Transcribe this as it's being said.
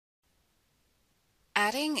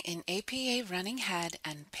Adding in APA running head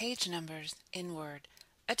and page numbers in Word,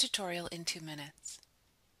 a tutorial in 2 minutes.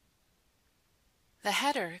 The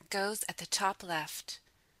header goes at the top left.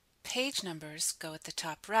 Page numbers go at the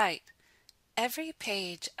top right. Every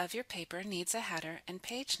page of your paper needs a header and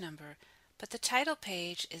page number, but the title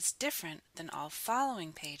page is different than all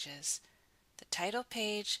following pages. The title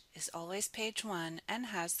page is always page 1 and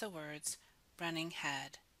has the words running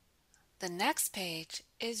head. The next page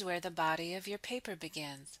is where the body of your paper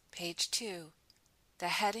begins, page 2. The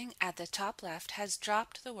heading at the top left has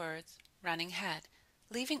dropped the words running head,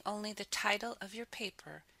 leaving only the title of your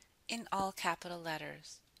paper in all capital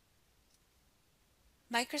letters.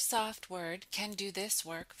 Microsoft Word can do this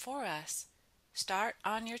work for us. Start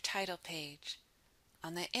on your title page.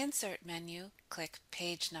 On the Insert menu, click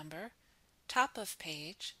Page Number, Top of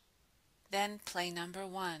Page, then Play Number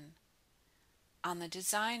 1. On the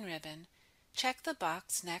Design ribbon, check the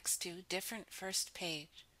box next to Different First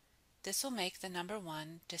Page. This will make the number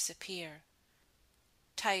 1 disappear.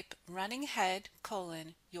 Type running head :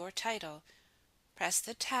 your title. Press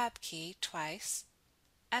the Tab key twice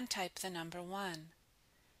and type the number 1.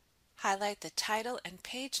 Highlight the title and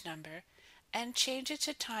page number and change it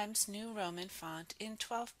to Times New Roman font in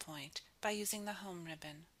 12 point by using the Home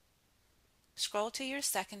ribbon. Scroll to your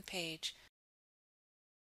second page.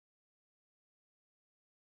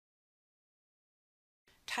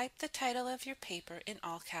 Type the title of your paper in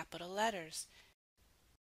all capital letters.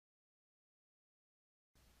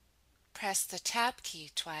 Press the Tab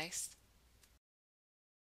key twice.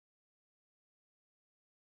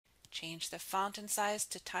 Change the font and size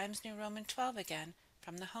to Times New Roman 12 again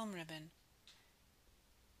from the Home ribbon.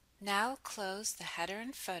 Now close the header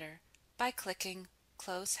and footer by clicking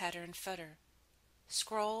Close Header and Footer.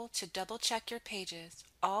 Scroll to double-check your pages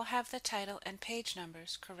all have the title and page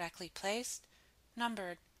numbers correctly placed,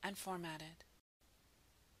 numbered, and formatted.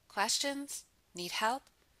 Questions? Need help?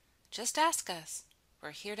 Just ask us.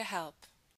 We're here to help.